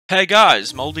Hey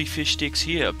guys, Moldy Fish Sticks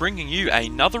here, bringing you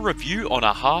another review on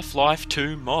a Half-Life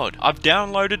 2 mod. I've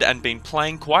downloaded and been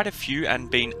playing quite a few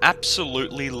and been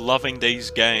absolutely loving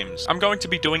these games. I'm going to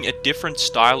be doing a different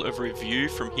style of review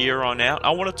from here on out. I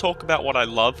want to talk about what I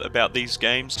love about these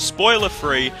games, spoiler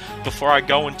free, before I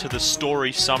go into the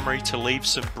story summary to leave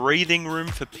some breathing room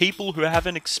for people who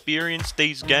haven't experienced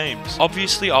these games.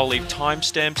 Obviously I'll leave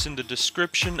timestamps in the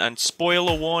description and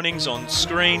spoiler warnings on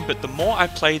screen, but the more I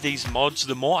play these mods,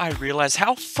 the more I realize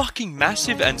how fucking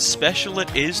massive and special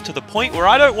it is, to the point where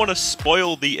I don't want to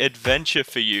spoil the adventure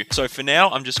for you. So for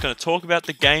now, I'm just going to talk about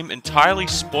the game entirely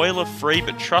spoiler free,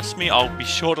 but trust me, I'll be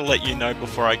sure to let you know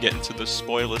before I get into the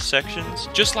spoiler sections.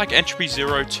 Just like Entropy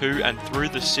 02 and Through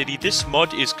the City, this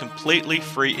mod is completely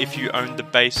free if you own the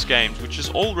base games, which is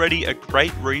already a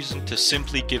great reason to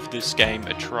simply give this game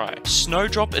a try.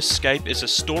 Snowdrop Escape is a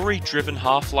story-driven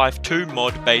Half-Life 2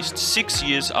 mod based 6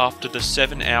 years after the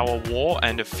 7-hour war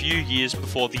and a few years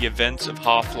before the events of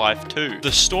Half-Life 2.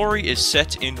 The story is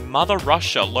set in Mother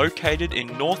Russia, located in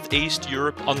northeast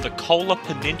Europe on the Kola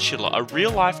Peninsula, a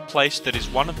real-life place that is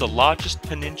one of the largest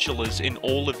peninsulas in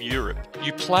all of Europe.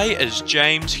 You play as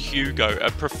James Hugo,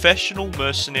 a professional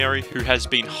mercenary who has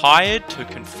been hired to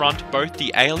confront both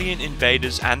the alien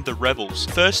invaders and the rebels.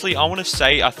 Firstly, I want to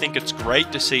say I think it's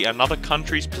great to see another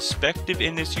country's perspective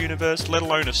in this universe, let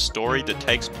alone a story that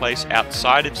takes place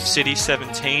outside of City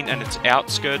 17 and its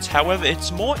outskirts. However,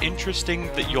 it's more interesting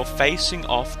that you're facing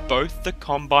off both the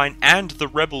Combine and the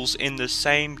rebels in the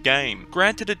same game.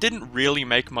 Granted, it didn't really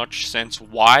make much sense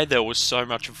why there was so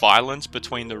much violence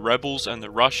between the rebels and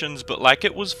the Russians, but like,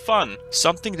 it was fun.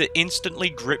 Something that instantly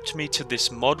gripped me to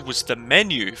this mod was the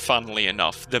menu, funnily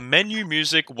enough. The menu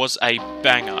music was a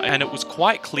banger, and it was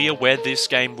quite clear where this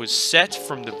game was set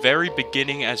from the very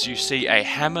beginning, as you see a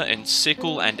hammer and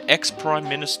sickle and ex-Prime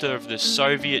Minister of the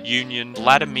Soviet Union,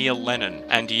 Vladimir Lenin.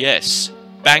 And yes,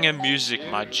 banger music,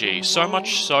 my G. So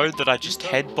much so that I just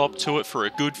head bopped to it for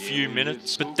a good few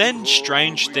minutes. But then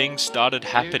strange things started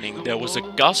happening. There was a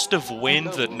gust of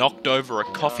wind that knocked over a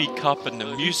coffee cup, and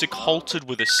the music halted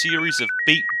with a series of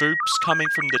beat boops coming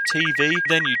from the TV.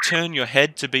 Then you turn your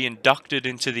head to be inducted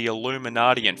into the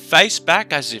Illuminati and face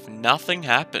back as if nothing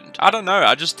happened. I don't know,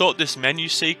 I just thought this menu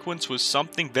sequence was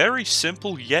something very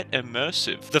simple yet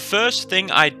immersive. The first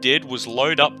thing I did was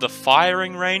load up the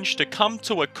firing range to come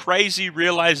to a crazy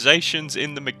realizations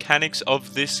in the mechanics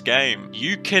of this game.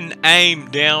 You can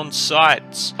aim down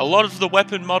sights. A lot of the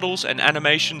weapon models and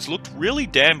animations looked really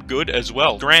damn good as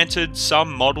well. Granted,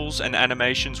 some models and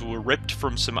animations were ripped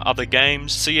from some other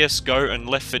games, CSGO and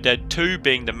Left 4 Dead 2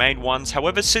 being the main ones.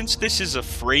 However, since this is a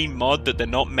free mod that they're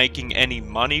not making any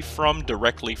money from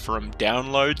directly from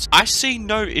downloads, I see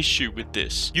no issue with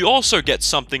this. You also get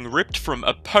something ripped from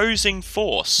Opposing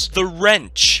Force, the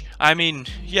wrench. I mean,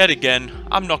 yet again,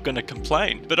 I'm not going to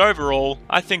complain, but overall,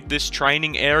 I think this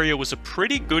training area was a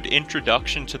pretty good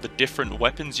introduction to the different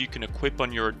weapons you can equip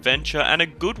on your adventure, and a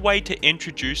good way to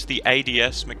introduce the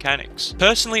ADS mechanics.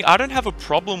 Personally, I don't have a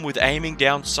problem with aiming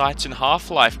down sights in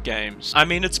Half-Life games. I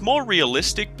mean, it's more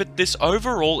realistic, but this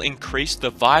overall increased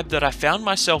the vibe that I found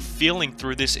myself feeling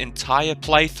through this entire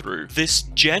playthrough. This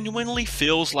genuinely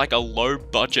feels like a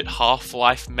low-budget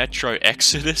Half-Life Metro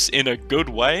Exodus in a good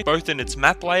way, both in its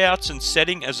map layout and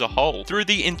setting as a whole. Through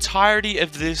the entirety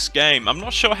of this game, I'm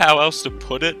not sure how else to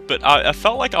put it, but I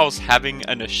felt like I was having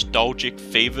a nostalgic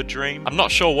fever dream. I'm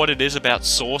not sure what it is about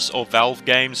Source or Valve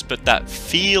games, but that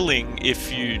feeling,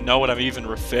 if you know what I'm even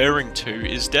referring to,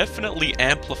 is definitely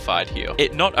amplified here.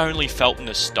 It not only felt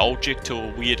nostalgic to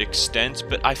a weird extent,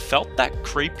 but I felt that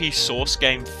creepy Source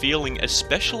game feeling,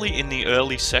 especially in the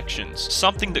early sections.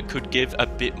 Something that could give a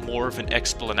bit more of an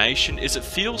explanation is it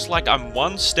feels like I'm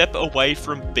one step away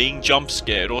from being jump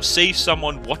scared or see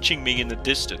someone watching me in the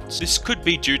distance. This could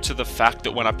be due to the fact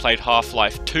that when I played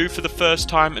Half-Life 2 for the first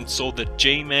time and saw the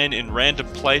G-Man in random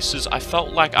places, I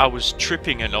felt like I was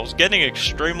tripping and I was getting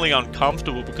extremely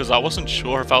uncomfortable because I wasn't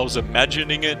sure if I was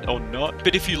imagining it or not.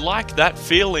 But if you like that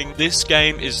feeling, this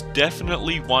game is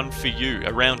definitely one for you.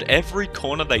 Around every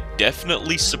corner they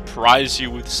definitely surprise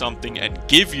you with something and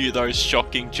give you those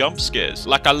shocking jump scares.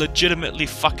 Like, I legitimately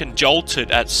fucking jolted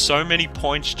at so many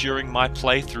points during my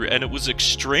playthrough, and it was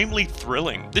extremely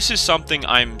thrilling. This is something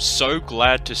I'm so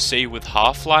glad to see with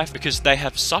Half-Life, because they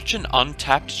have such an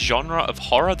untapped genre of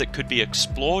horror that could be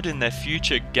explored in their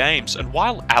future games. And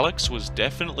while Alex was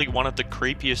definitely one of the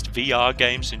creepiest VR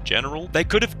games in general, they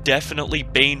could have definitely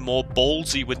been more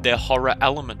ballsy with their horror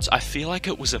elements, I feel like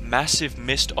it was a massive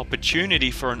missed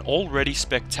opportunity for an already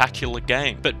spectacular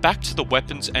game. But back to the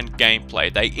weapons and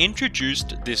gameplay, they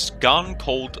introduced this gun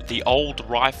called the Old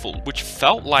Rifle, which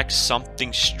felt like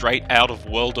something straight out of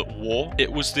World at War.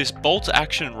 It was this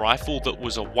bolt-action rifle that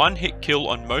was a one-hit kill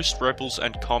on most Rebels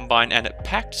and Combine, and it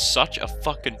packed such a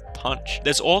fucking punch.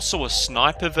 There's also a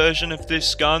sniper version of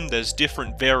this gun, there's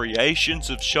different variations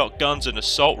of shotguns and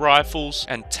assault rifles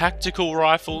and tactical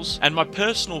rifles, and my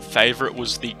personal favorite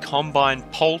was the Combine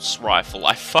Pulse Rifle.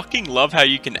 I fucking love how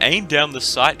you can aim down the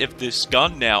sight of this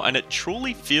gun now, and it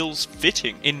truly feels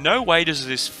fitting. In no way does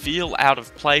this feel out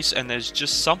of place, and there's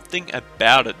just something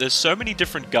about it. There's so many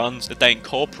different guns that they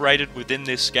incorporated within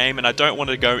this game, and I don't want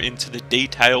to go into the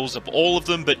details of all of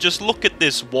them, but just look at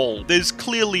this wall. There's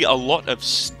clearly a lot of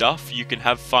stuff you can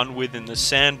have fun with in the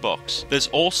sandbox. There's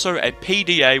also a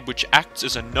PDA which acts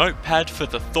as a notepad for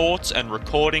the thoughts and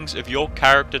recordings of your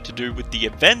character to do with the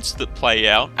events that play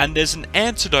out, and there's an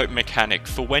antidote mechanic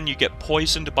for when you get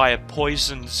poisoned by a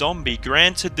poisoned zombie.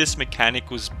 Granted, this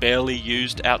mechanic was barely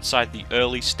used outside the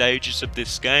early stages of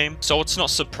this game, so it's not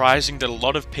surprising that a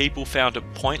lot of people found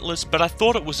it pointless, but I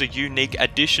thought it was a unique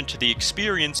addition to the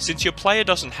experience since your player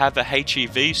doesn't have a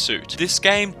HEV suit. This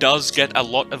game does get a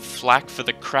lot of flack for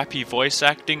the crappy voice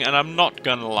acting, and I'm not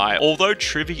gonna lie, although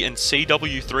Trivy and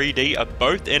CW3D are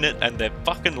both in it and they're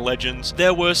fucking legends,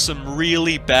 there were some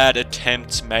really bad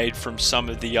attempts made from some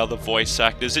of the other voice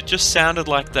actors. It just sounded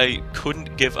like they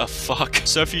couldn't give a fuck.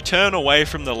 So if you turn away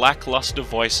from the lackluster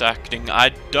voice acting,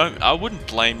 I wouldn't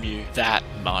blame you that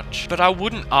much. But I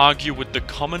wouldn't argue with the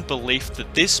common belief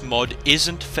that this mod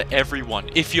isn't for everyone.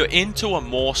 If you're into a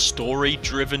more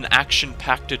story-driven,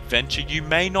 action-packed adventure, you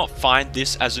may not find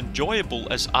this as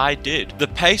enjoyable as I did. The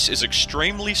pace is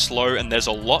extremely slow and there's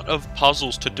a lot of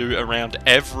puzzles to do around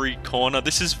every corner.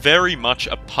 This is very much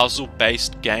a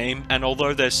puzzle-based game, and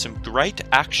although there's some great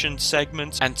action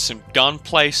segments and some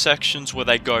gunplay sections where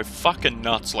they go fucking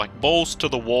nuts like balls to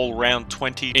the wall round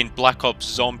 20 in Black Ops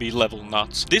Zombie level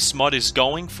nuts, this mod is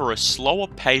going for a slower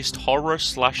paced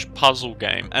horror/puzzle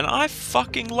game, and I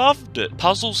fucking loved it.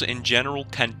 Puzzles in general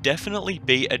can definitely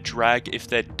be a drag if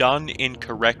they're done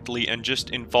incorrectly and just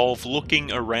involve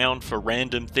looking around for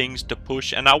random things to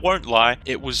push, and I won't lie,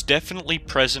 it was definitely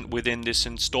present within this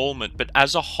installment, but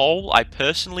as a whole, I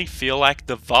personally feel like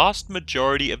the vast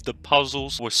majority of the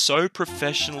puzzles were so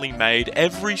professionally made.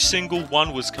 Every single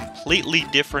one was completely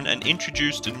different and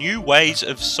introduced new ways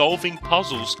of solving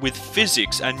puzzles with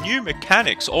physics and new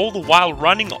mechanics, all the while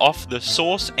running off the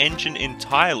source engine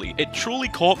entirely. It truly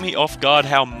caught me off guard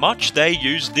how much they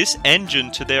used this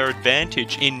engine to their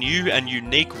advantage in new and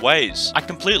unique ways. I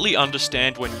completely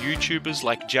understand when YouTubers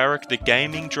like Jarek the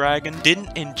Gaming Dragon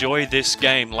didn't enjoy this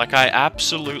game. Like, I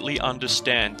absolutely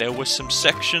understand. There were some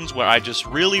sections where I just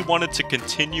really wanted to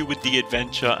continue with the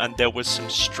adventure, and there were some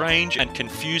strange and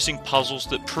confusing puzzles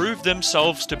that proved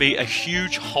themselves to be a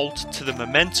huge halt to the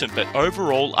momentum, but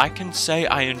overall I can say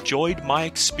I enjoyed my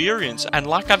experience, and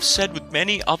like I've said with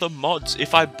many other mods,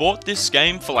 if I bought this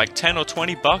game for like 10 or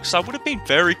 20 bucks, I would have been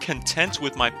very content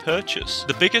with my purchase.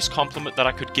 The biggest compliment that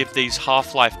I could give these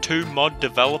Half-Life 2 mod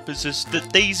developers is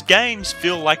that these games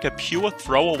feel like a pure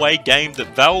throwaway game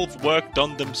that Valve worked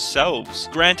on themselves.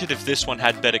 Granted, if this one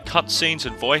had better cutscenes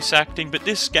and voice acting, but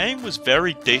this game was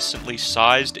very decently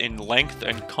sized in length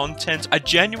and content. I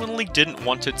genuinely didn't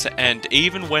want it to end.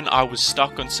 Even when I was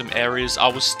stuck on some areas, I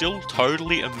was still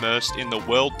totally immersed in the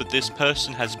world that this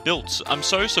person has built. So I'm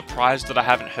so surprised that I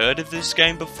haven't heard of this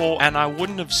game before, and I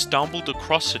wouldn't have stumbled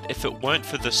across it if it weren't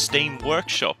for the Steam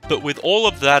Workshop. But with all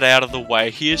of that out of the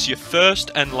way, here's your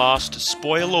first and last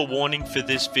spoiler warning for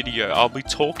this video. I'll be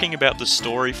talking about the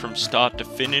story from start to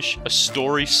finish, a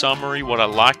story summary, what I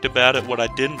liked about it, what I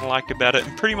didn't like about it,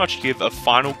 and pretty much give a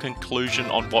final conclusion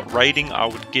on what rating I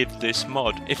would give this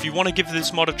mod. If you want to give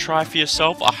this mod a try for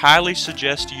yourself, I highly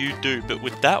suggest you do, but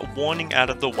with that warning out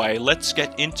of the way, let's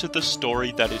get into the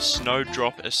story that is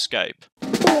Snowdrop Escape.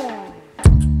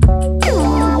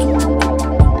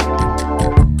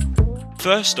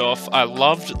 First off, I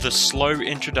loved the slow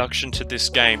introduction to this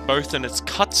game, both in its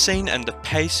cutscene and the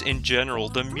pace in general.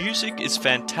 The music is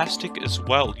fantastic as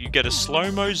well. You get a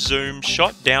slow-mo zoom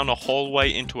shot down a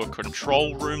hallway into a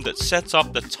control room that sets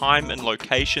up the time and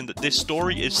location that this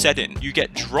story is set in. You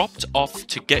get dropped off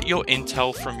to get your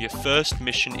intel from your first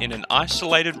mission in an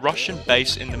isolated Russian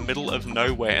base in the middle of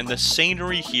nowhere, and the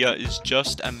scenery here is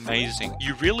just amazing.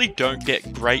 You really don't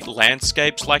get great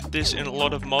landscapes like this in a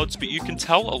lot of mods, but you can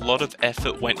tell a lot of effort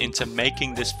effort went into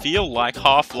making this feel like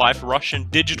Half-Life Russian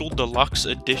Digital Deluxe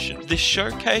Edition. This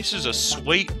showcases a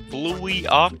sweet, bluey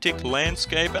Arctic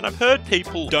landscape, and I've heard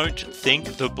people don't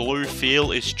think the blue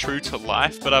feel is true to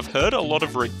life, but I've heard a lot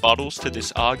of rebuttals to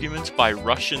this argument by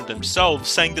Russian themselves,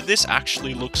 saying that this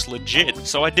actually looks legit.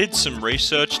 So I did some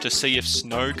research to see if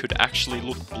snow could actually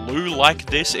look blue like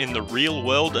this in the real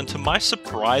world, and to my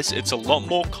surprise, it's a lot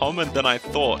more common than I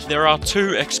thought. There are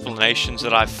two explanations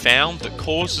that I've found that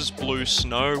causes blue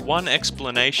snow. One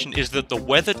explanation is that the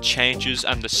weather changes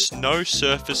and the snow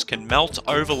surface can melt,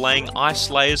 overlaying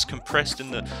ice layers compressed in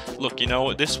the... Look, you know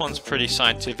what, this one's pretty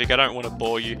scientific, I don't want to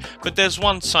bore you, but there's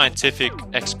one scientific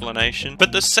explanation.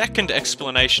 But the second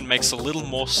explanation makes a little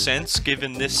more sense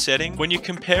given this setting. When you're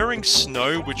comparing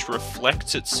snow, which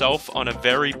reflects itself on a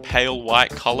very pale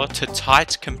white color, to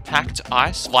tight, compact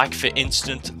ice, like for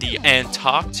instance the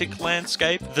Antarctic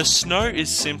landscape, the snow is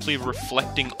simply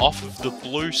reflecting off of the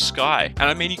blue sky. And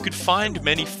I mean, you could find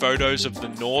many photos of the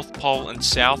North Pole and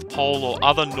South Pole or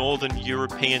other northern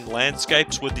European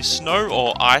landscapes where the snow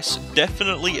or ice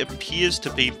definitely appears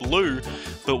to be blue,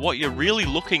 but what you're really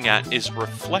looking at is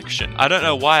reflection. I don't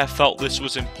know why I felt this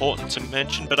was important to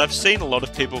mention, but I've seen a lot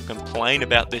of people complain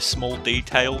about this small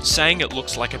detail, saying it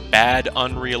looks like a bad,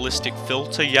 unrealistic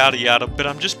filter, yada yada, but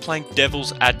I'm just playing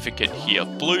devil's advocate here.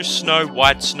 Blue snow,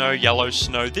 white snow, yellow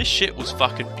snow, this shit was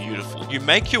fucking beautiful. You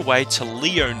make your way to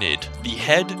Leonid, the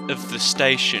head of the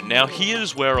station. Now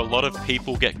here's where a lot of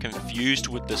people get confused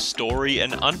with the story,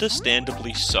 and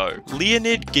understandably so.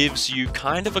 Leonid gives you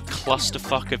kind of a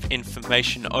clusterfuck of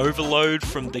information overload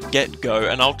from the get-go,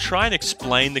 and I'll try and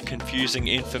explain the confusing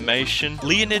information.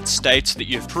 Leonid states that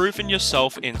you've proven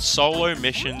yourself in solo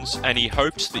missions, and he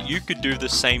hopes that you could do the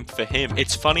same for him.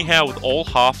 It's funny how with all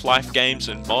Half-Life games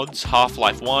and mods,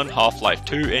 Half-Life 1, Half-Life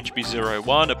 2,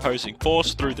 HB01, Opposing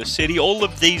Force, Through the City, all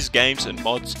of these games and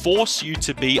mods force you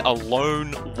to be a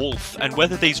lone wolf, and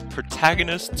whether these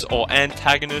protagonists or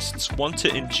antagonists want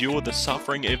to endure the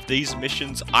suffering of these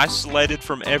missions isolated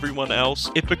from everyone else,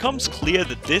 it becomes clear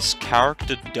that this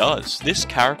character does. This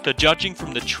character, judging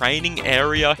from the training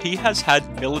area, he has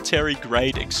had military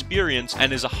grade experience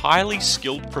and is a highly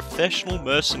skilled professional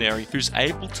mercenary who's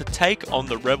able to take on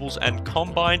the rebels and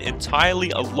Combine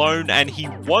entirely alone, and he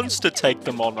wants to take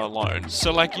them on alone.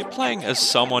 So like, you're playing as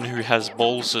someone who has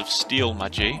balls of steel, my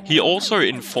G. He also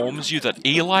informs you that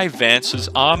Eli Vance's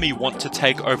army want to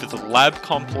take over the lab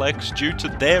complex due to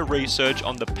their research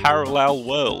on the parallel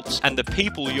worlds, and the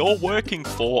people you're working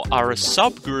for are a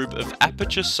subgroup of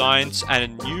Aperture Science and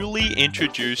a newly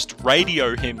introduced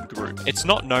Radio Him group. It's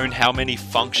not known how many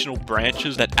functional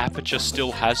branches that Aperture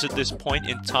still has at this point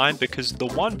in time, because the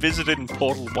one visited in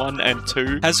Portal 1 and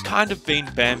 2 has kind of been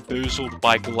bamboozled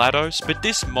by GLaDOS, but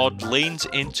this mod leans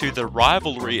into the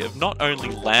rivalry of not only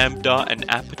Lambda and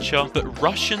Aperture, but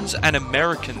Russians and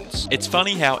Americans. It's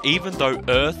funny how even though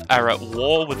Earth are at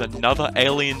war with another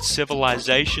alien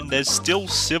civilization, there's still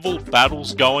civil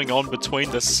battles going on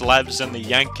between the Slavs and the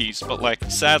Yankees, but like,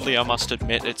 sadly I must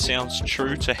admit, it sounds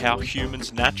true to how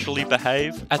humans naturally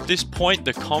behave. At this point,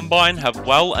 the Combine have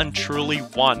well and truly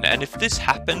won, and if this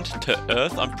happened to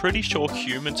Earth, I'm pretty sure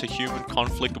human-to-human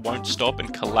conflict won't stop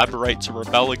and collaborate to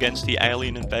rebel against the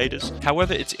alien invaders.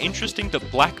 However, it's interesting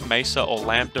that Black Mesa or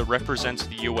Lambda represents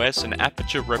the US and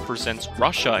Aperture represents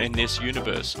Russia in this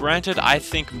universe. Granted, I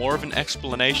think more of an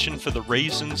explanation for the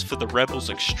reasons for the rebels'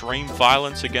 extreme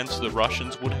violence against the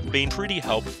Russians would have been pretty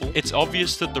helpful. It's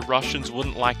obvious that the Russians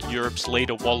wouldn't like Europe's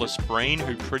leader Wallace Breen,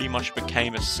 who pretty much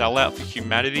became a sellout for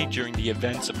humanity during the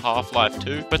events of Half-Life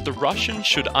 2, but the Russians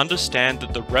should understand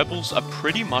that the rebels are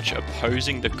pretty much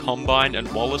opposing the Combine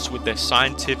and Wallace with their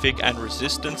scientific and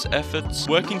resistance efforts.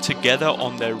 Working together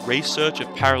on their research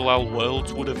of parallel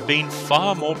worlds would have been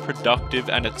far more productive,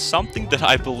 and it's something that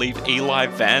I believe Eli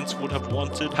Vance would have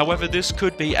wanted. However, this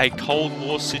could be a Cold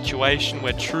War situation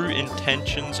where true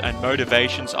intentions and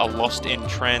motivations are lost in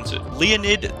transit.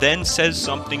 Leonid then says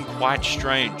something quite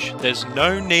strange. There's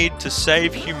no need to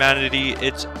save humanity,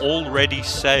 it's already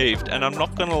saved. And I'm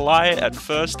not gonna lie, at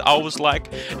first I was like,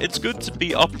 it's good to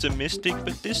be optimistic,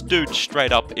 but this dude's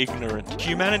straight up ignorant.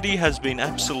 Humanity has been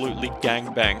absolutely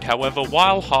gangbanged. However,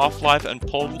 while Half-Life and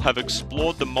Portal have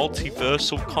explored the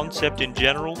multiversal concept in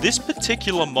general, this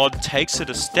particular mod takes it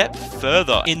a step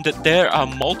further in that there are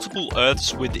multiple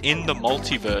Earths within the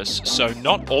multiverse, so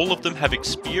not all of them have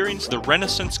experienced the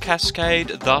Renaissance cascade,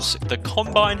 thus the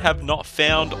Combine have not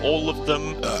found all of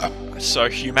them. So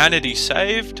humanity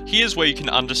saved? Here's where you can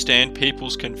understand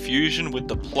people's confusion with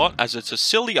the plot, as it's a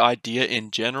silly idea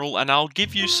in general, and I'll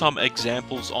give you some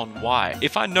examples on why.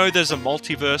 If I know there's a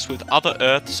multiverse with other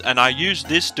Earths and I use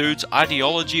this dude's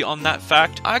ideology on that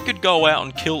fact, I could go out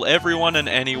and kill everyone and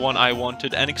anyone I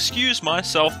wanted and excuse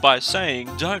myself by saying,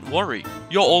 don't worry,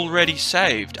 you're already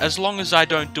saved. As long as I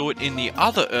don't do it in the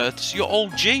other Earths, you're all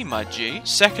G, my G.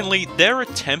 Secondly, their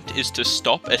attempt is to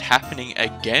stop it happening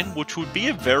again, which would be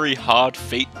a very hard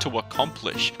feat to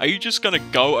accomplish. Are you just gonna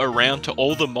go around to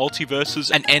all the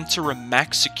multiverses and enter a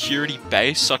max security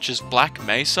base such as Black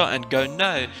Mesa and go,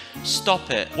 no, stop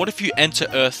it? What if you enter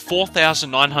Earth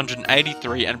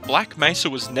 4983 and Black Mesa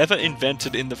was never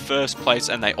invented in the first place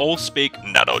and they all speak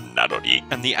Narodi,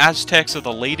 and the Aztecs are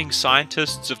the leading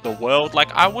scientists of the world?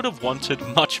 Like, I would have wanted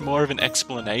much more of an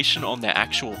explanation on their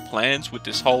actual plans with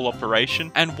this whole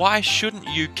operation. And why shouldn't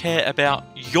you care about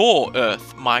your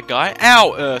Earth, my guy?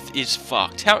 Our Earth is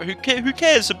fucked. Who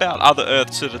cares about other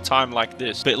Earths at a time like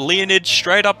this? But Leonid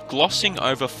straight up glossing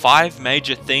over 5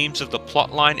 major themes of the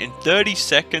plotline in 30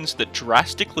 seconds that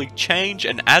drastically change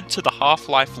and add to the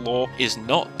Half-Life lore is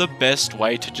not the best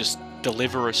way to just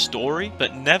deliver a story,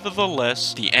 but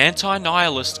nevertheless, the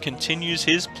anti-nihilist continues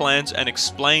his plans and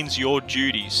explains your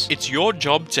duties. It's your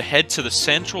job to head to the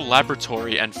central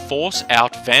laboratory and force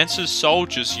out Vance's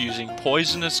soldiers using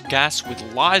poisonous gas with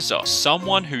Liza,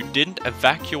 someone who didn't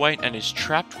evacuate and is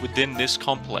trapped within this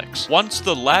complex. Once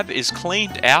the lab is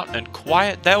cleaned out and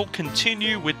quiet, they'll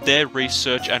continue with their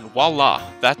research and voila,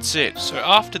 that's it. So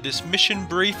after this mission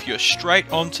brief, you're straight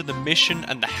onto the mission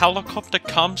and the helicopter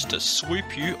comes to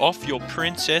swoop you off your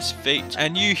princess feet,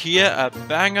 and you hear a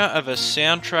banger of a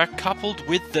soundtrack coupled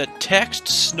with the text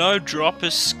Snowdrop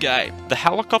Escape. The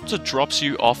helicopter drops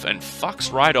you off and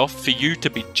fucks right off for you to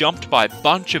be jumped by a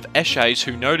bunch of Eshays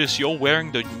who notice you're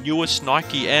wearing the newest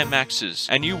Nike Air Maxes,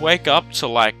 and you wake up to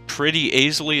like pretty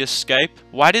easily escape.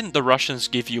 Why didn't the Russians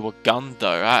give you a gun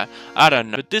though? I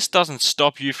don't know, but this doesn't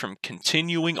stop you from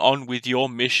continuing on with your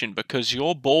mission because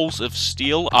your balls of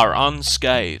steel are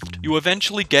unscathed. You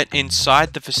eventually get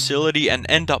inside the facility and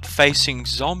end up facing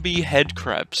zombie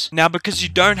headcrabs. Now, because you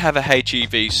don't have a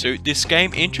HEV suit, this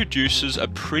game introduces a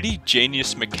pretty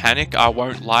genius mechanic, I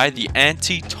won't lie, the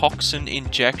anti-toxin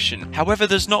injection. However,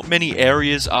 there's not many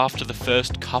areas after the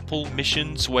first couple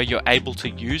missions where you're able to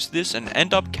use this and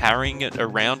end up carrying it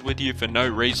around with you for no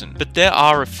reason. But there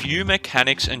are a few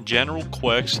mechanics and general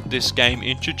quirks this game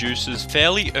introduces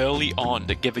fairly early on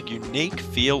that give a unique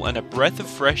feel and a breath of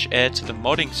fresh air to the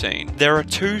modding scene. There are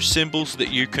 2 symbols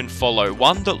that you can follow,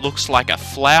 one that looks like a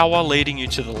flower leading you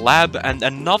to the lab and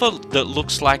another that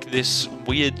looks like this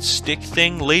weird stick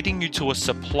thing leading you to a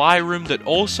supply room that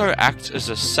also acts as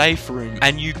a safe room,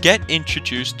 and you get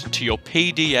introduced to your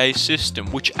PDA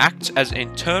system, which acts as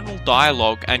internal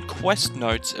dialogue and quest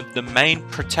notes of the main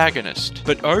protagonist.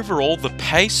 But overall, the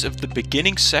pace of the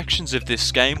beginning sections of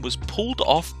this game was pulled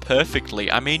off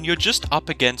perfectly. I mean, you're just up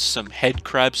against some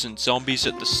headcrabs and zombies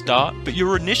at the start, but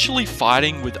you're initially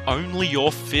fighting with only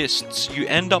your fists. You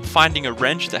end up finding a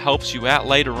wrench that helps you out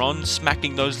later on,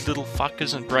 smacking those little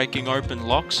fuckers and breaking open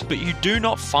locks, but you do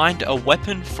not find a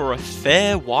weapon for a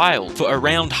fair while, for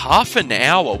around half an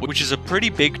hour, which is a pretty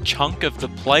big chunk of the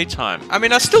playtime. I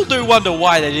mean, I still do wonder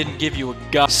why they didn't give you a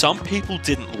gun. Some people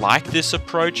didn't like this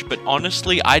approach, but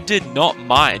honestly, I did not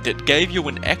mind. It gave you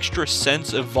an extra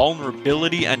sense of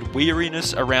vulnerability and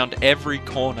weariness around every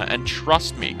corner, and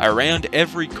trust me, around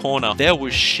every corner, there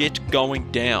was shit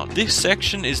going down. This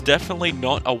section is definitely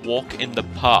not a walk in the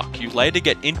park. You later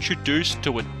get introduced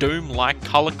to a Doom-like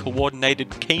color-coordinated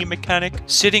key mechanic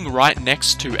sitting right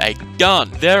next to a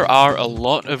gun. There are a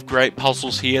lot of great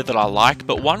puzzles here that I like,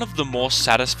 but one of the more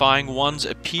satisfying ones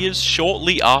appears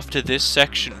shortly after this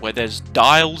section, where there's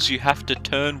dials you have to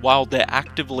turn while they're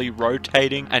actively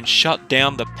rotating and shut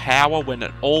down the power when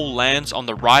it all lands on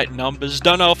the right numbers.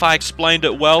 Don't know if I explained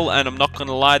it well, and I'm not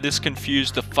gonna lie, this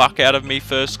confused the fuck out of me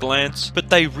first glance, but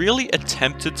they really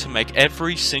attempted to make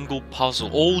every single puzzle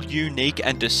all unique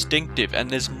and distinctive, and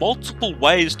there's multiple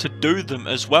ways to do them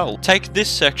as well. Take this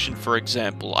section for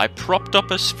example. I propped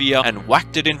up a sphere and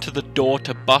whacked it into the door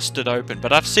to bust it open,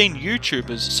 but I've seen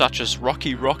YouTubers such as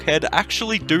Rocky Rockhead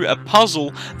actually do a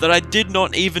puzzle that I did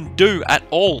not even do at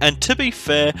all, and to be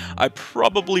fair, I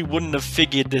probably wouldn't have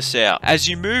figured this out. As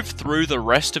you move through the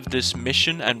rest of this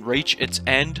mission and reach its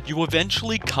end, you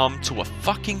eventually come to a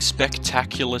fucking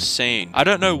spectacular scene. I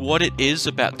don't know what it is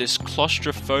about this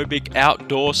claustrophobic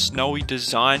outdoor snowy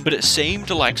design, but it seemed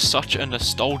like such a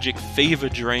nostalgic fever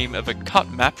dream of a cut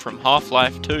map from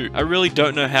Half-Life 2. I really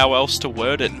don't know how else to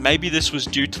word it. Maybe this was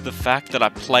due to the fact that I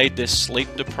played this sleep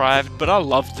deprived, but I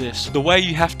love this. The way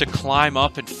you have to climb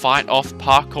up and fight off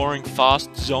parkouring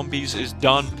fast zombies is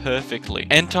done perfectly.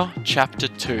 Enter Chapter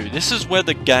 2. This is where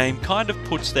the game kind of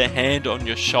puts their hand on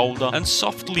your shoulder and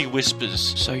softly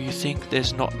whispers, "So you think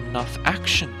there's not enough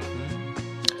action?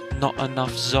 Not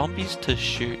enough zombies to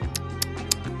shoot?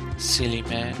 Silly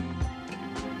man."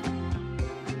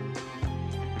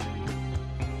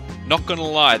 Not gonna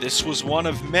lie, this was one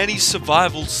of many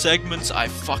survival segments I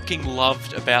fucking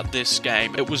loved about this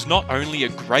game. It was not only a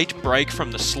great break from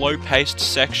the slow-paced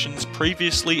sections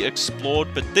previously explored,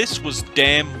 but this was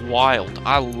damn wild.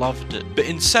 I loved it. But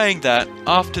in saying that,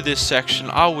 after this section,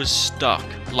 I was stuck.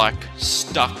 Like,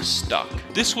 stuck.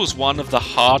 This was one of the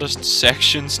hardest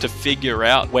sections to figure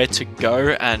out where to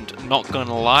go, and not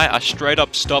gonna lie, I straight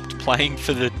up stopped playing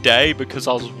for the day because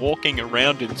I was walking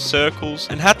around in circles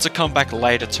and had to come back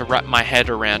later to wrap my head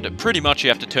around it. Pretty much you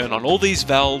have to turn on all these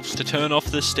valves to turn off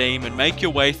the steam and make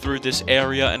your way through this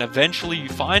area, and eventually you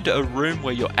find a room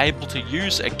where you're able to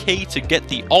use a key to get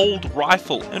the old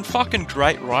rifle. And fucking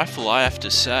great rifle, I have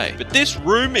to say. But this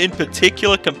room in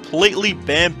particular completely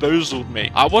bamboozled me.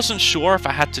 I wasn't sure if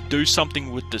I had to do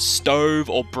something with the stove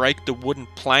or break the wooden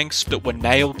planks that were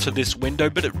nailed to this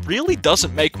window, but it really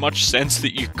doesn't make much sense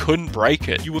that you couldn't break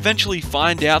it. You eventually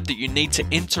find out that you need to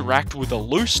interact with a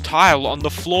loose tile on the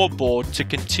floorboard to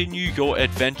continue your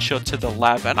adventure to the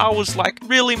lab, and I was like,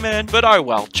 really man? But oh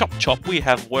well, chop chop, we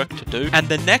have work to do. And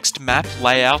the next map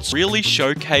layouts really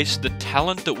showcased the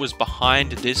talent that was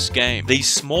behind this game. These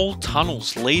small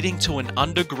tunnels leading to an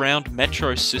underground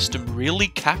metro system really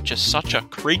capture such a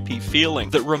creepy feeling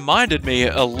that reminded me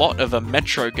a lot of a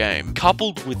Metro game,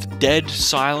 coupled with dead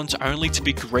silence only to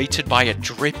be greeted by a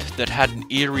drip that had an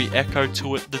eerie echo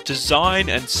to it. The design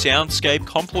and soundscape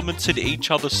complemented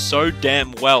each other so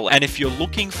damn well, and if you're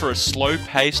looking for a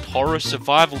slow-paced horror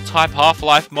survival type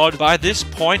Half-Life mod, by this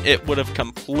point it would have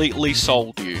completely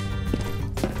sold you.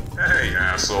 Hey,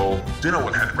 asshole. Do you know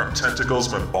what head wrap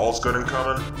tentacles my balls got in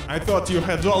common? I thought you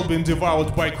had all been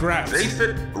devoured by crabs. They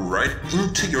fit right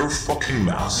into your fucking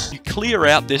mouth. You clear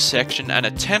out this section and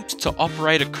attempt to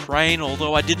operate a crane,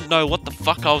 although I didn't know what the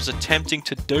fuck I was attempting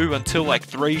to do until like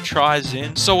 3 tries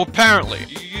in. So apparently,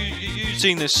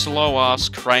 using this slow-ass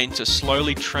crane to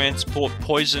slowly transport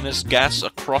poisonous gas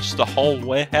across the whole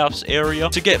warehouse area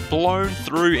to get blown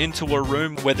through into a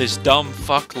room where this dumb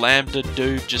fuck lambda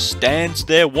dude just stands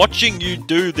there watching you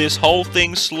do this whole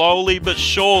thing slowly but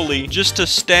surely, just to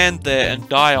stand there and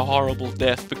die a horrible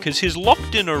death because he's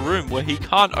locked in a room where he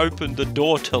can't open the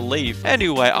door to leave.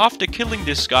 Anyway, after killing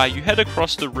this guy, you head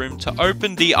across the room to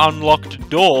open the unlocked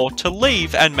door to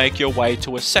leave and make your way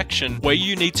to a section where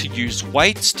you need to use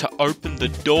weights to open the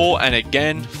door, and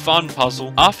again, fun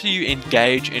puzzle. After you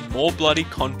engage in more bloody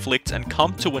conflict and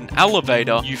come to an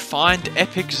elevator, you find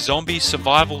epic zombie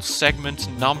survival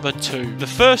segment number 2. The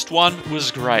first one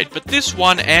was great, but this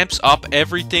one amps up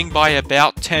everything by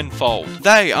about tenfold.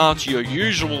 They aren't your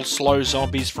usual slow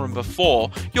zombies from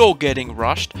before, you're getting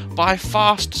rushed by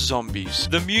fast zombies.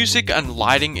 The music and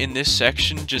lighting in this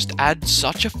section just add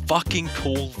such a fucking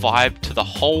cool vibe to the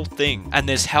whole thing, and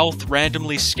there's health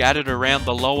randomly scattered around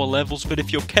the lower levels, but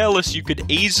if you're careless you could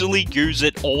easily use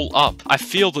it all up. I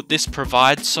feel that this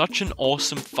provides such an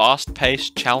awesome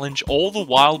fast-paced challenge, all the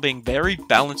while being very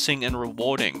balancing and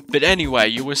rewarding. But anyway,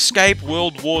 you escape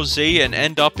World War Z and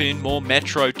end up in more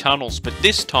metro tunnels, but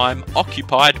this time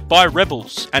occupied by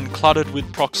rebels and cluttered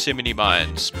with proximity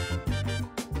mines.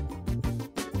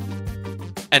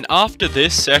 And after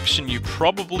this section, you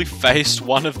probably faced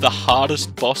one of the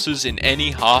hardest bosses in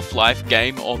any Half-Life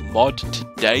game or mod to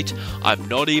date. I'm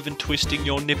not even twisting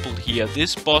your nipple here.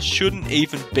 This boss shouldn't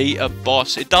even be a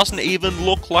boss. It doesn't even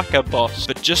look like a boss.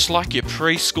 But just like your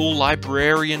preschool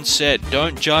librarian said,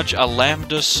 don't judge a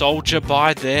Lambda soldier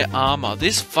by their armor.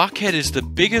 This fuckhead is the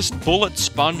biggest bullet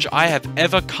sponge I have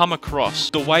ever come across.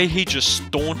 The way he just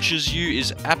staunches you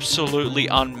is absolutely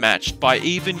unmatched by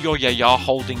even your yaya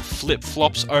holding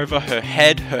flip-flops over her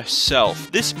head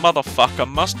herself. This motherfucker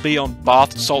must be on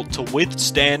bath salt to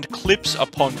withstand clips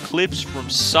upon clips from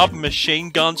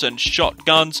submachine guns and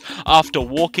shotguns after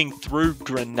walking through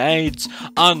grenades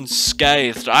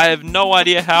unscathed. I have no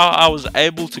idea how I was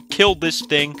able to kill this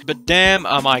thing, but damn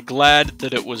am I glad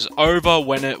that it was over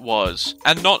when it was.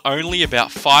 And not only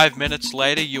about 5 minutes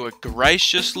later, you are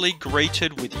graciously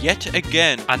greeted with yet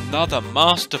again another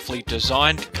masterfully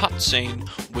designed cutscene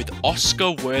with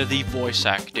Oscar-worthy voice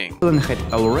acting. Had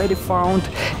already found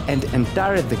and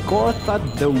entered the court that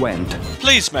they went.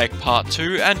 Please make part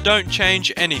 2 and don't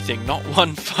change anything, not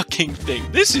one fucking thing.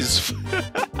 This is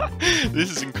This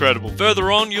is incredible.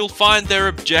 Further on, you'll find their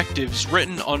objectives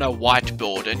written on a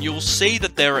whiteboard, and you'll see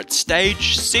that they're at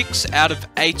stage 6 out of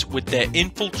 8 with their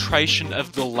infiltration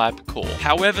of the lab core.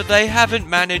 However, they haven't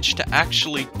managed to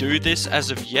actually do this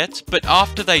as of yet, but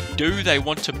after they do, they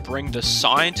want to bring the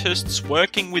scientists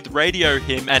working with Radio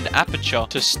Him and Aperture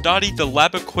to study the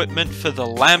lab equipment for the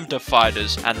Lambda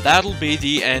fighters, and that'll be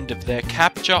the end of their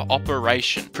capture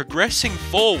operation. Progressing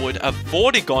forward, a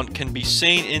Vortigaunt can be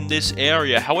seen in this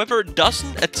area. However, it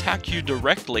doesn't attack you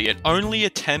directly, it only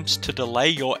attempts to delay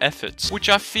your efforts, which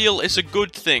I feel is a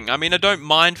good thing. I mean, I don't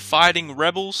mind fighting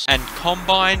rebels and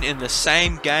Combine in the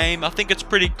same game. I think it's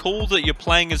pretty cool that you're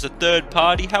playing as a third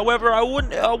party. However, I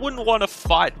wouldn't want to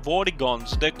fight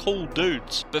Vortigaunts. They're cool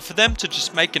dudes. But for them to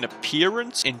just make an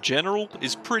appearance in general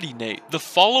is pretty neat. The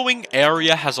following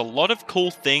area has a lot of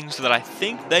cool things that I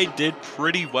think they did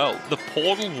pretty well. The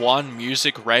Portal 1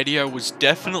 music radio was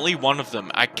definitely one of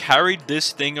them. I carried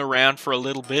this thing around for a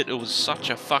little bit. It was such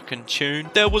a fucking tune.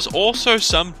 There was also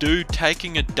some dude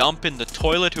taking a dump in the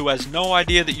toilet who has no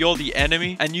idea that you're the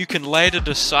enemy, and you can later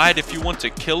decide if you want to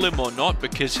kill him or not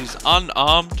because he's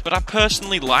unarmed. But I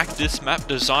personally like this map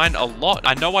design a lot.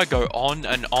 I know I go on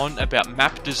and on about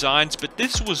map designs, but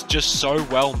this was just so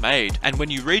well made. And when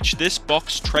you reach this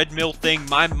box treadmill thing,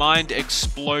 my mind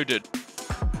exploded.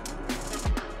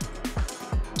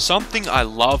 Something I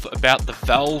love about the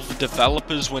Valve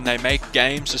developers when they make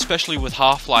games, especially with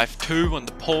Half-Life 2 and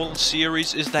the Portal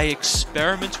series, is they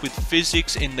experiment with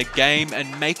physics in the game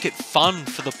and make it fun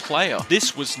for the player.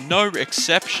 This was no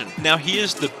exception. Now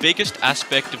here's the biggest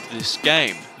aspect of this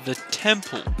game: the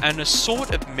temple, and a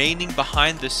sort of meaning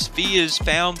behind the spheres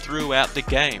found throughout the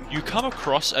game. You come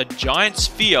across a giant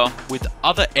sphere with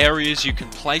other areas you can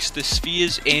place the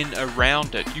spheres in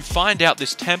around it. You find out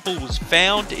this temple was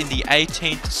found in the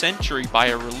 18th century by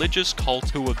a religious cult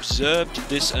who observed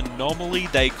this anomaly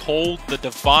they called the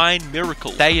Divine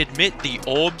Miracle. They admit the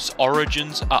orb's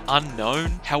origins are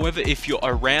unknown. However, if you're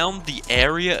around the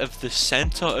area of the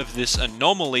center of this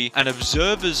anomaly, an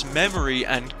observer's memory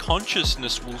and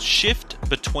consciousness will shift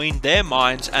between their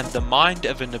minds and the mind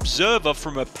of an observer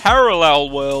from a parallel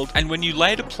world, and when you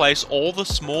later place all the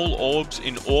small orbs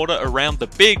in order around the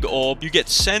big orb, you get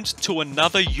sent to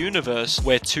another universe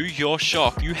where, to your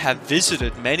shock, you have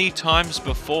visited many times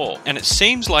before, and it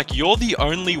seems like you're the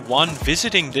only one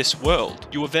visiting this world.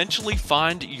 You eventually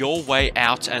find your way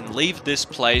out and leave this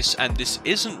place, and this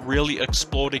isn't really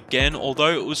explored again,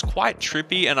 although it was quite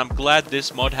trippy, and I'm glad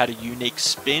this mod had a unique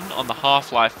spin on the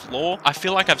Half-Life lore. I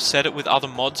feel like I've said it with other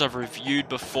mods I've reviewed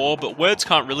before, but words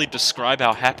can't really describe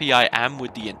how happy I am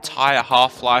with the entire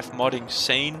Half-Life modding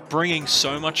scene, bringing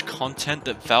so much content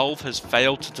that Valve has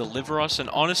failed to deliver us, and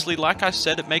honestly, like I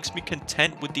said, it makes me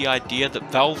content with the idea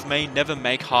that Valve may never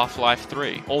make Half-Life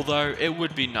 3, although it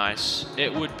would be nice.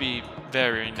 It would be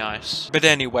very nice. But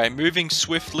anyway, moving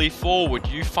swiftly forward,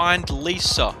 you find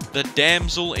Lisa, the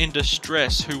damsel in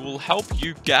distress, who will help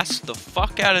you gas the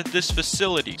fuck out of this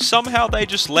facility. Somehow they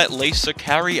just let Lisa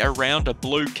carry around a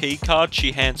blue keycard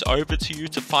she hands over to you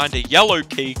to find a yellow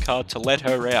keycard to let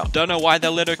her out. Don't know why they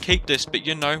let her keep this, but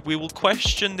you know, we will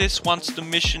question this once the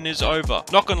mission is over.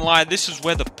 Not gonna lie, this is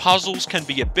where the puzzles can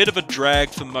be a bit of a drag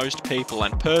for most people,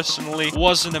 and personally,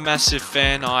 wasn't a massive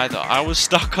fan either. I was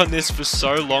stuck on this for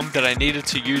so long that I needed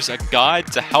to use a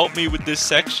guide to help me with this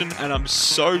section, and I'm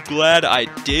so glad I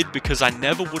did because I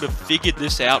never would have figured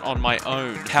this out on my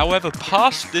own. However,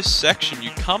 past this section, you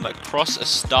come across a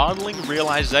startling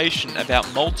realization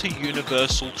about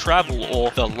multi-universal travel,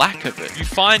 or the lack of it. You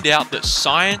find out that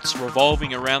science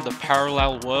revolving around the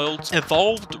parallel worlds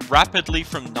evolved rapidly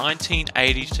from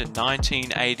 1980 to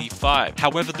 1985.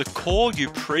 However, the core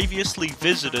you previously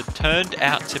visited turned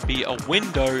out to be a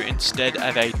window instead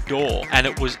of a door, and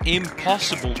it was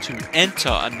impossible to enter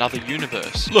another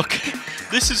universe. Look,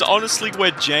 this is honestly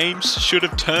where James should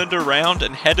have turned around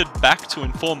and headed back to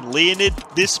inform Leonid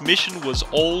this mission was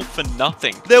all for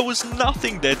nothing. There was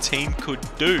nothing their team could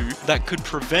do that could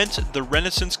prevent the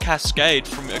Renaissance Cascade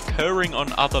from occurring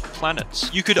on other planets.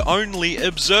 You could only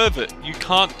observe it, you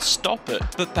can't stop it.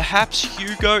 But perhaps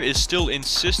Hugo is still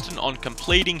insistent on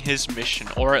completing his mission,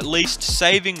 or at least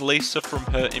saving Lisa from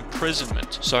her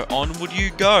imprisonment. So onward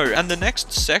you go, and the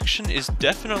next section is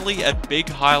definitely a big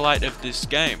highlight of this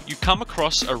game. You come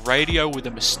across a radio with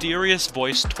a mysterious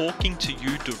voice talking to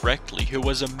you directly, who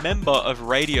was a member of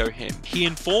Radio Him. He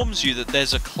informs you that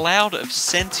there's a cloud of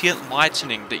sentient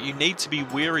lightning that you need to be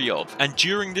wary of, and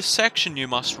during this section you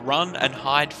must run and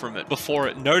hide from it before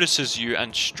it notices you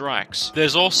and strikes.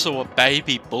 There's also a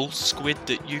baby bull squid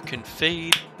that you can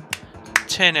feed.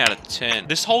 10 out of 10.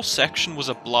 This whole section was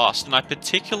a blast, and I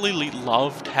particularly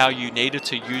loved how you needed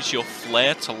to use your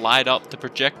flare to light up the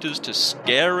projectors to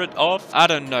scare it off. I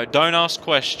don't know, don't ask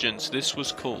questions, this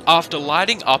was cool. After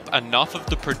lighting up enough of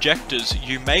the projectors,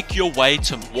 you make your way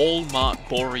to Walmart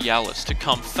Borealis to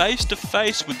come face to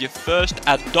face with your first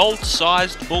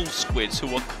adult-sized bull squids,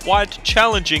 who are quite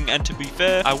challenging, and to be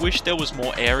fair, I wish there was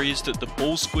more areas that the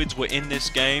bull squids were in this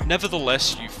game.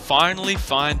 Nevertheless, you finally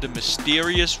find the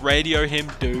mysterious radio hymn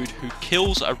dude who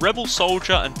kills a rebel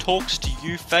soldier and talks to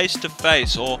you face to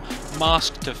face, or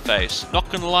mask to face. Not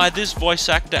gonna lie, this voice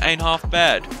actor ain't half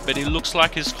bad, but he looks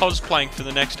like he's cosplaying for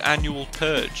the next annual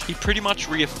purge. He pretty much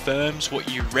reaffirms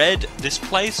what you read: this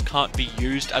place can't be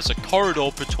used as a corridor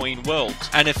between worlds,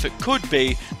 and if it could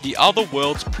be, the other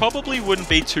worlds probably wouldn't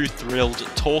be too thrilled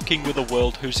talking with a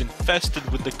world who's infested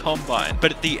with the Combine.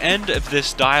 But at the end of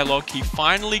this dialogue, he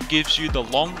finally gives you the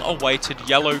long-awaited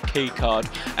yellow keycard,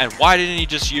 and why didn't he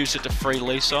just use it to free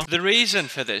Lisa? The reason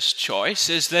for this choice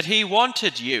is that he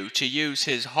wanted you to use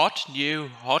his hot new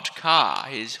hot car,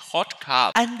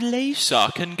 and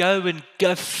Lisa can go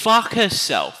fuck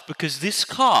herself because this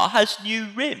car has new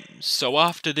rims. So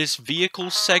after this vehicle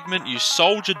segment, you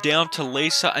soldier down to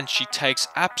Lisa, and she takes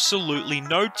absolutely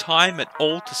no time at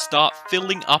all to start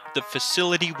filling up the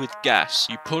facility with gas.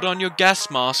 You put on your gas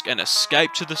mask and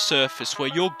escape to the surface, where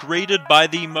you're greeted by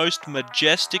the most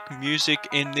majestic music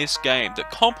in this game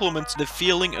that complements the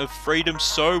feeling of freedom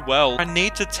so well. I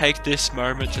need to take this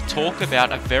moment to talk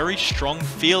about a very strong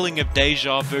feeling of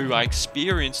deja vu I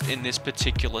experienced in this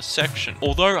particular section.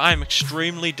 Although I'm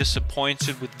extremely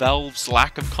disappointed with Valve's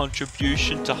lack of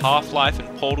contribution to Half-Life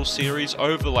and Portal series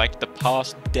over like the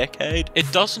past decade,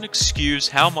 it doesn't excuse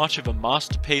how much of a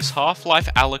masterpiece Half-Life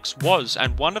Alyx was,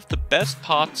 and one of the best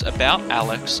parts about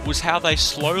Alyx was how they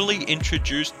slowly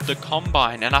introduced the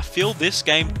Combine, and I feel this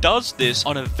game does this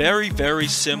on a very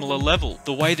similar level.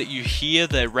 The way that you hear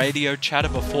their radio chatter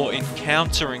before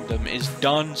encountering them is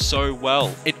done so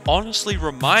well. It honestly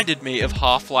reminded me of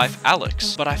Half-Life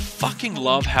Alyx, but I fucking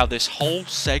love how this whole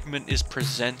segment is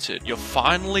presented. You're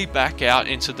finally back out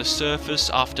into the surface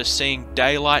after seeing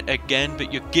daylight again,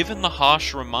 but you're given the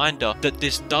harsh reminder that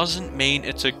this doesn't mean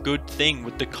it's a good thing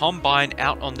with the Combine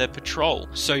out on their patrol.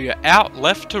 So you're out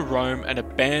left to roam an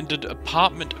abandoned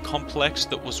apartment complex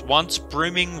that was once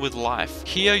brimming with life.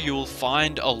 Here you'll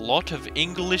find a lot of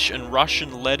English and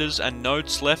Russian letters and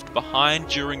notes left behind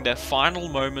during their final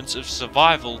moments of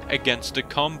survival against the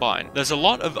Combine. There's a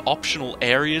lot of optional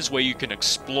areas where you can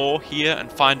explore here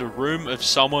and find a room of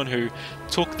someone who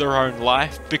took their own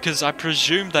life, because I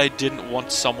presume they didn't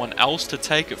want someone else to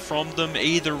take it from them,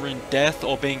 either in death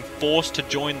or being forced to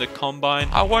join the Combine.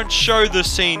 I won't show the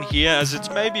scene here as it's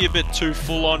maybe a bit too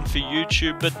full on for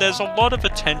YouTube, but there's a lot of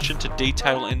attention to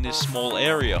detail in this small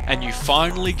area. And you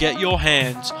finally get your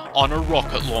hands on a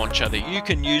rocket launcher that you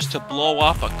can use to blow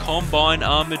up a Combine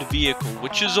armored vehicle,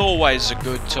 which is always a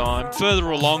good time. Further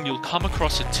along, you'll come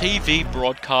across a TV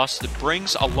broadcast that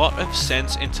brings a lot of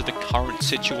sense into the current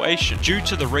situation. Due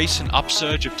to the recent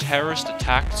upsurge of terrorist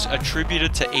attacks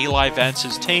attributed to Eli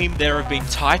Vance's team, there have been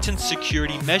tightened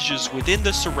security measures within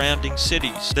the surrounding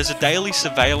cities. There's a daily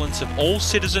surveillance of all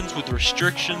citizens with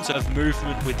restrictions of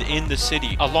movement within the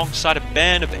city, alongside a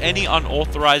ban of any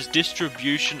unauthorized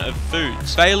distribution of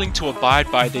foods. Failing to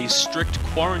abide by these strict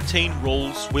quarantine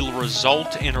rules will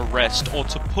result in arrest, or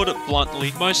to put it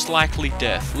bluntly, most likely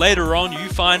death. Later on, you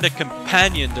find a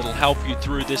companion that'll help you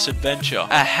through this adventure,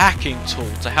 a hacking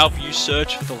tool to help you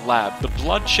search for the lab. The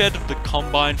bloodshed of the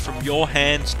Combine from your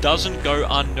hands doesn't go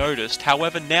unnoticed.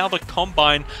 However, now the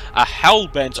Combine are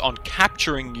hell-bent on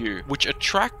capturing you, which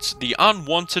attracts the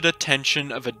unwanted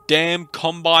attention of a damn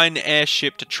Combine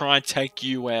airship to try and take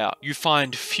you out. You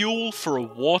find fuel for a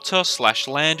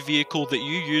water/land vehicle that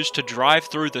you use to drive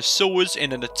through the sewers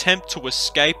in an attempt to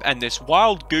escape, and this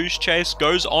wild goose chase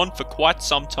goes on for quite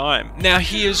some time. Now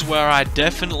here's where I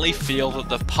definitely feel that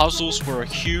the puzzles were a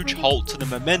huge halt to the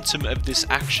momentum of this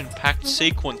action-packed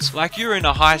sequence. Like, you're in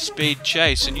a high-speed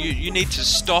chase and you need to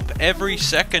stop every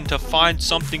second to find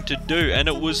something to do, and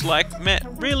it was like, man,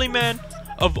 really, man?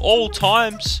 Of all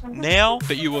times, now?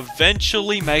 But you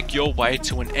eventually make your way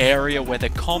to an area where the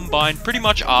Combine pretty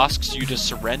much asks you to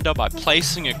surrender by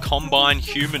placing a Combine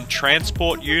human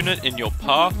transport unit in your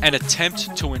path and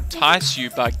attempt to entice you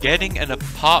by getting an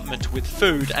apartment with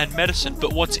food and medicine.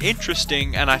 But what's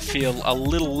interesting, and I feel a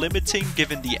little limiting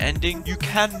given the ending, you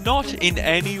cannot in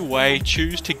any way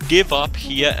choose to give up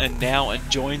here and now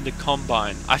and join the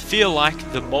Combine. I feel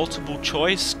like the multiple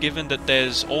choice, given that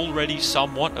there's already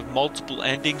somewhat of multiple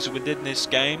endings within this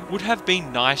game would have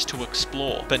been nice to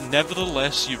explore, but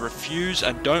nevertheless you refuse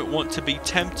and don't want to be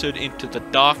tempted into the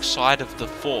dark side of the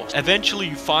Force. Eventually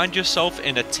you find yourself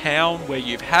in a town where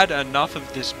you've had enough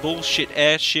of this bullshit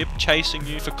airship chasing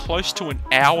you for close to an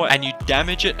hour, and you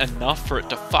damage it enough for it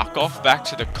to fuck off back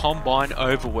to the Combine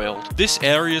overworld. This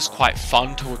area is quite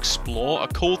fun to explore. A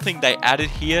cool thing they added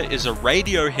here is a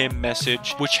radio hymn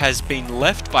message which has been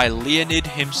left by Leonid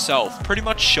himself, pretty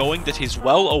much showing that he's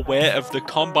well aware of the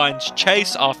Combine's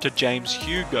chase after James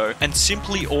Hugo and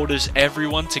simply orders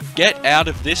everyone to get out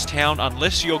of this town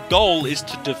unless your goal is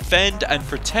to defend and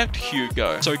protect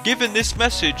Hugo. So given this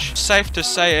message, safe to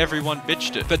say everyone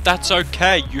bitched it. But that's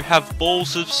okay, you have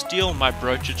balls of steel, my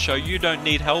brochacho, you don't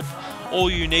need help. All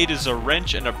you need is a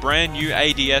wrench and a brand new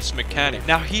ADS mechanic.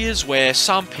 Now here's where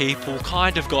some people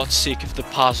kind of got sick of the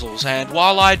puzzles, and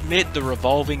while I admit the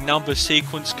revolving number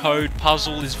sequence code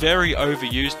puzzle is very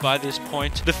overused by this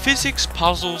point, the physics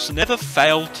puzzles never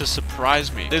fail to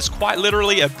surprise me. There's quite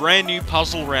literally a brand new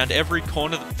puzzle around every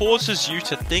corner that forces you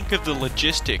to think of the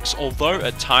logistics, although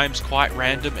at times quite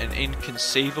random and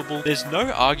inconceivable. There's no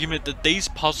argument that these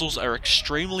puzzles are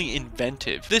extremely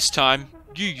inventive. This time,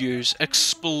 you use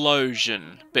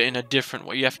explosion, but in a different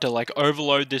way. You have to like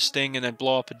overload this thing and then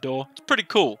blow up a door. It's pretty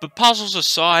cool. But puzzles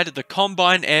aside, the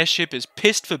Combine airship is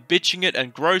pissed for bitching it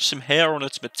and grows some hair on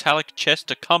its metallic chest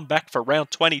to come back for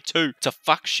round 22 to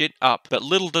fuck shit up. But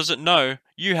little does it know,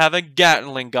 you have a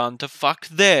Gatling gun to fuck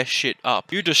their shit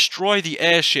up. You destroy the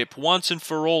airship once and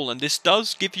for all, and this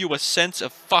does give you a sense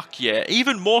of fuck yeah,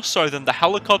 even more so than the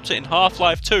helicopter in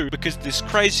Half-Life 2, because this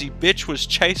crazy bitch was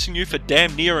chasing you for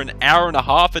damn near an hour and a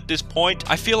half at this point.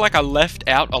 I feel like I left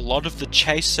out a lot of the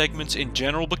chase segments in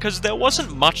general because there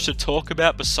wasn't much to talk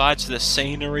about besides the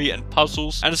scenery and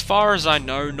puzzles, and as far as I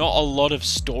know, not a lot of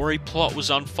story plot was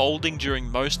unfolding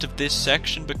during most of this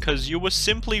section because you were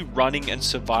simply running and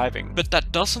surviving. But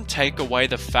that doesn't take away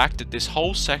the fact that this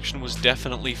whole section was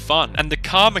definitely fun, and the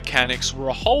car mechanics were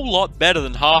a whole lot better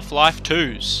than Half-Life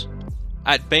 2's.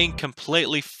 At being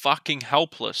completely fucking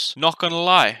helpless. Not gonna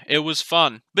lie, it was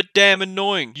fun, but damn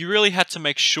annoying. You really had to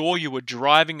make sure you were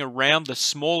driving around the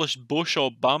smallest bush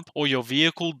or bump, or your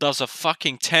vehicle does a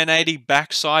fucking 1080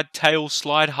 backside, tail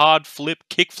slide, hard flip,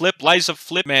 kick flip, laser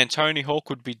flip. Man, Tony Hawk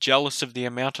would be jealous of the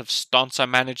amount of stunts I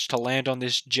managed to land on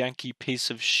this janky piece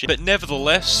of shit. But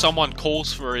nevertheless, someone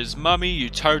calls for his mummy,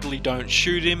 you totally don't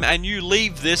shoot him, and you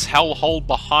leave this hellhole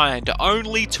behind,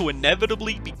 only to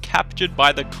inevitably be captured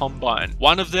by the Combine.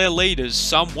 One of their leaders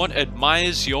somewhat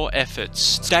admires your efforts,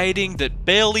 stating that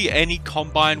barely any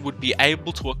Combine would be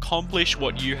able to accomplish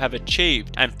what you have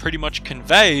achieved, and pretty much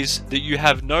conveys that you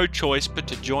have no choice but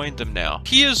to join them now.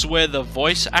 Here's where the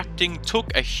voice acting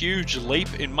took a huge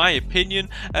leap in my opinion,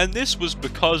 and this was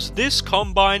because this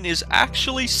Combine is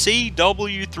actually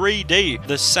CW3D,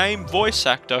 the same voice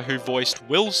actor who voiced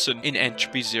Wilson in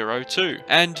Entropy 02.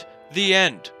 And the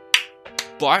end.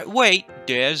 But wait,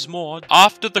 there's more.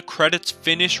 After the credits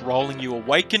finish rolling, you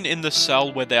awaken in the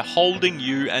cell where they're holding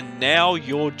you, and now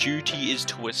your duty is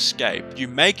to escape. You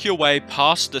make your way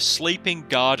past the sleeping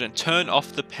guard and turn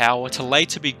off the power, to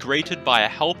later be greeted by a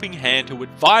helping hand who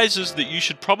advises that you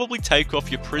should probably take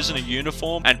off your prisoner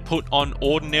uniform and put on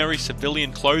ordinary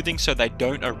civilian clothing so they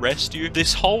don't arrest you.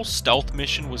 This whole stealth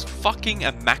mission was fucking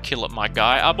immaculate, my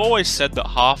guy. I've always said that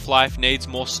Half-Life needs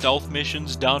more stealth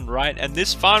missions done right, and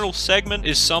this final segment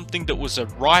is something that was a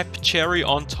ripe cherry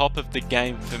on top of the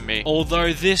game for me.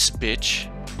 Although this bitch...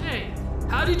 Hey,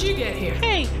 how did you get here?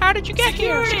 Hey, how did you get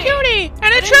here? Security!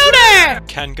 An intruder!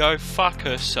 can go fuck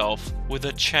herself with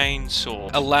a chainsaw.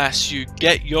 Alas, you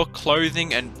get your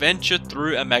clothing and venture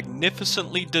through a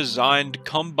magnificently designed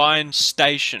Combine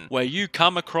station, where you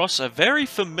come across a very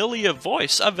familiar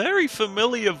voice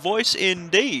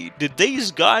indeed. Did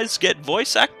these guys get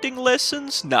voice acting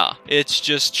lessons? Nah, it's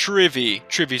just Trivy.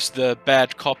 Trivy's the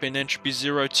bad cop in Entropy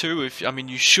 02,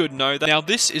 you should know that. Now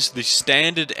this is the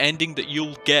standard ending that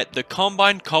you'll get. The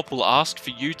Combine cop will ask for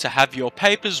you to have your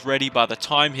papers ready by the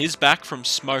time he's back from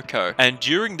Smoko, and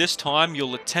during this time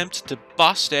you'll attempt to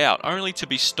bust out, only to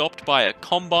be stopped by a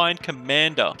Combine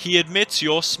commander. He admits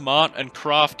you're smart and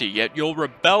crafty, yet your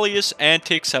rebellious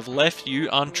antics have left you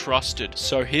untrusted,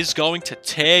 so he's going to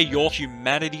tear your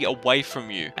humanity away from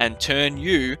you and turn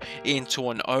you into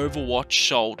an Overwatch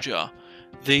soldier.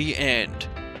 The end.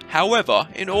 However,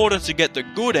 in order to get the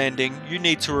good ending, you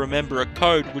need to remember a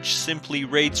code which simply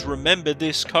reads "remember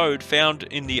this code" found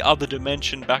in the other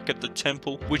dimension back at the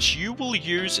temple, which you will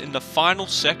use in the final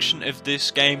section of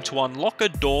this game to unlock a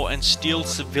door and steal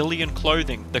civilian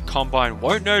clothing. The Combine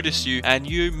won't notice you and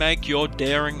you make your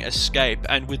daring escape,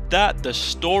 and with that the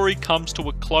story comes to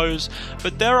a close.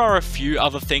 But there are a few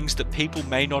other things that people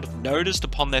may not have noticed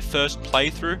upon their first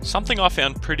playthrough. Something I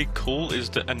found pretty cool is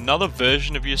that another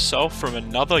version of yourself from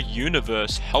another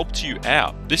universe helped you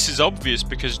out. This is obvious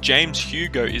because James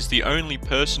Hugo is the only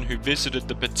person who visited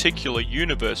the particular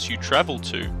universe you travel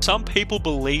to. Some people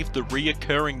believe the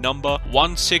reoccurring number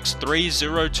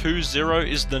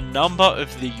 163020 is the number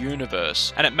of the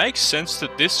universe, and it makes sense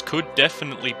that this could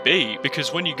definitely be,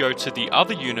 because when you go to the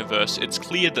other universe, it's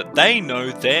clear that they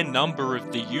know their number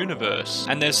of the universe,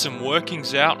 and there's some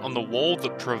workings out on the wall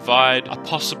that provide a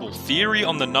possible theory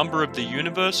on the number of the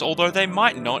universe, although they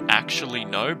might not actually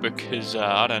know because,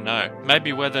 I don't know,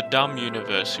 maybe we're the dumb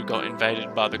universe who got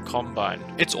invaded by the Combine.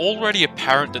 It's already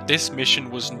apparent that this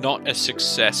mission was not a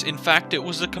success. In fact, it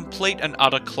was a complete and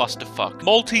utter clusterfuck.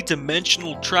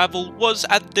 Multi-dimensional travel was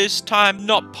at this time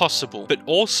not possible, but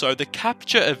also the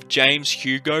capture of James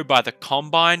Hugo by the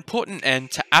Combine put an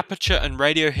end to Aperture and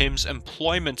Radio Hymn's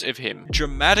employment of him,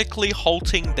 dramatically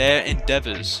halting their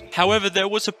endeavors. However, there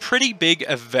was a pretty big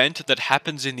event that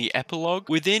happens in the epilogue.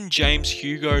 Within James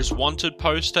Hugo's wanted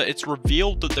poster, it's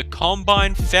revealed that the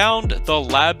Combine found the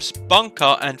lab's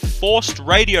bunker and forced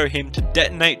Radio Hymn to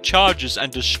detonate charges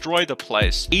and destroy the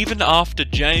place. Even after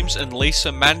James and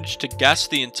Lisa managed to gas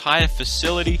the entire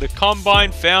facility, the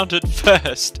Combine found it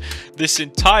first. This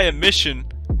entire mission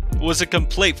was a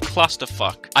complete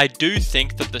clusterfuck. I do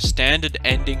think that the standard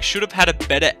ending should have had a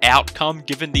better outcome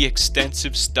given the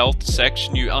extensive stealth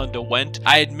section you underwent.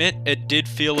 I admit it did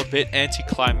feel a bit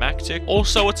anticlimactic.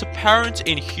 Also, it's apparent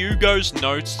in Hugo's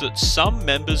notes that some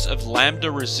members of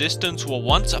Lambda Resistance were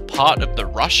once a part of the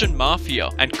Russian Mafia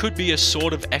and could be a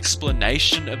sort of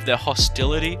explanation of their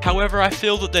hostility. However, I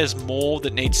feel that there's more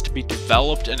that needs to be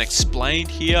developed and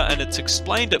explained here, and it's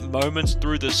explained at moments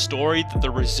through the story that the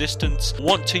Resistance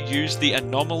want to use the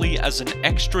anomaly as an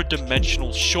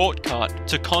extra-dimensional shortcut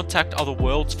to contact other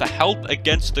worlds for help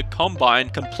against the Combine,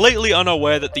 completely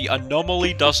unaware that the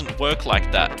anomaly doesn't work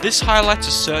like that. This highlights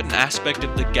a certain aspect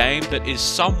of the game that is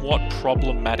somewhat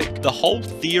problematic. The whole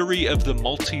theory of the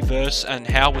multiverse and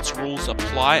how its rules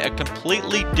apply are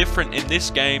completely different in this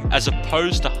game as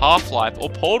opposed to Half-Life or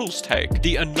Portal's take.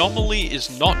 The anomaly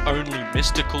is not only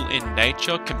mystical in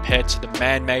nature compared to the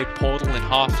man-made Portal in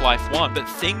Half-Life 1, but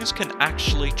things can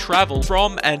actually travel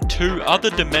from and to other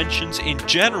dimensions in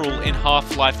general in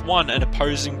Half-Life 1, an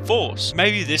opposing force.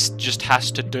 Maybe this just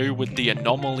has to do with the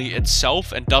anomaly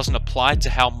itself and doesn't apply to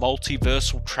how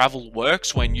multiversal travel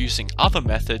works when using other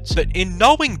methods, but in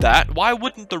knowing that, why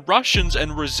wouldn't the Russians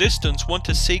and Resistance want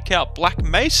to seek out Black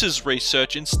Mesa's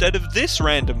research instead of this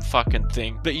random fucking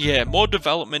thing? But yeah, more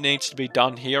development needs to be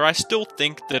done here. I still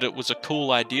think that it was a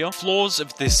cool idea. Flaws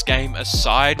of this game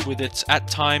aside, with its at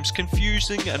times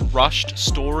confusing and rushed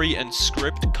story and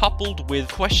script coupled with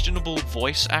questionable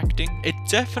voice acting, it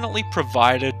definitely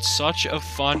provided such a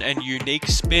fun and unique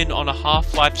spin on a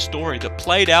Half-Life story that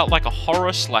played out like a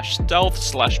horror slash stealth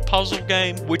slash puzzle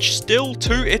game, which still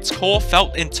to its core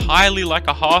felt entirely like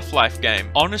a Half-Life game.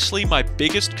 Honestly, my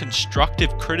biggest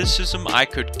constructive criticism I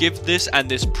could give this, and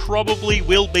this probably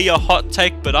will be a hot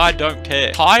take but I don't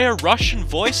care, hire Russian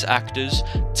voice actors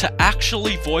to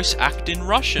actually voice act in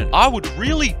Russian. I would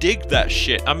really dig that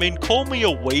shit. I mean, call me a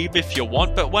weeb if you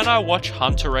want, but when I watch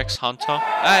Hunter x Hunter,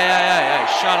 hey,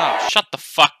 shut up. Shut the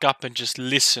fuck up and just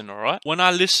listen, alright? When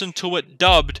I listen to it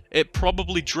dubbed, it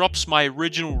probably drops my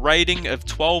original rating of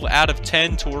 12 out of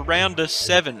 10 to around a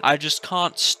 7. I just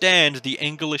can't stand the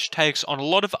English takes on a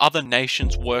lot of other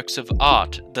nations' works of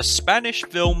art. The Spanish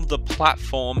film The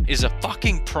Platform is a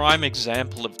fucking prime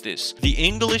example of this. The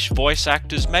English voice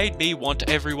actors made me want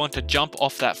everyone to jump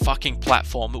off that fucking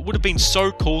platform. It would have been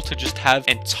so cool to just have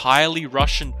entirely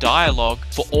Russian dialogue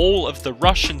for all of the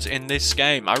Russians in this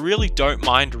game. I really don't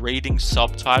mind reading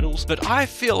subtitles, but I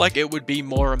feel like it would be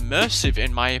more immersive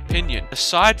in my opinion.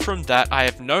 Aside from that, I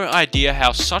have no idea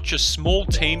how such a small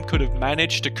team could have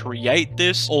managed to create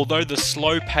this. Although the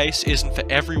slow pace isn't for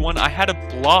everyone, I had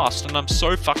a blast and I'm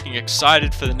so fucking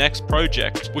excited for the next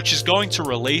project, which is going to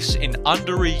release in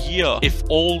under a year if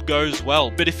all goes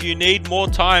well. But if you need more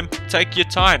time, take your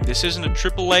time. This isn't a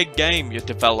AAA game you're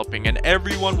developing, and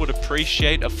everyone would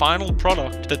appreciate a final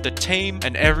product that the team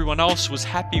and everyone else was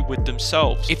happy with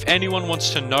themselves. If anyone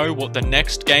wants to know what the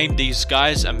next game these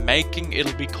guys are making,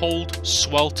 it'll be called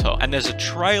Swelter, and there's a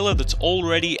trailer that's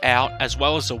already out, as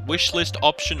well as a wishlist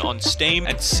option on Steam,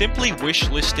 and simply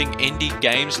wishlisting indie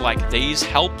games like these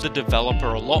help the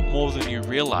developer a lot more than you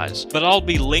realize. But I'll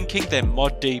be linking their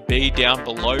ModDB down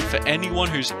below for anyone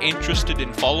who's interested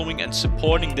in following and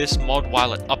supporting this mod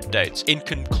while it updates. In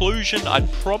conclusion,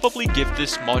 I'd probably give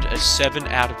this mod a 7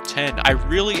 out of 10. I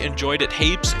really enjoyed it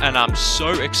heaps, and I'm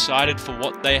so excited for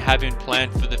what they have in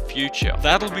plan for the future.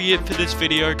 That'll be it for this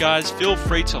video, guys. Feel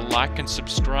free to like and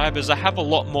subscribe, as I have a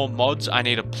lot more mods I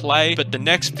need to play, but the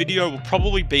next video will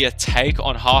probably be a take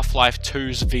on Half-Life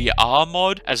 2's VR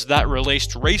mod, as that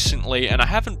released recently and I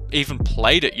haven't even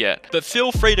played it yet. But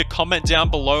feel free to comment down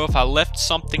below if I left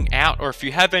something out, or if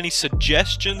you have any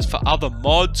suggestions for other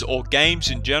mods or games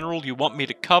in general you want me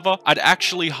to cover. I'd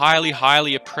actually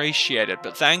highly appreciate it.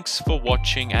 But thanks for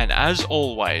watching, and as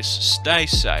always, stay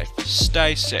safe,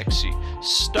 stay sexy,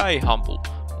 stay humble.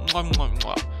 Mwah, mwah,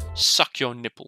 mwah. Suck your nipple.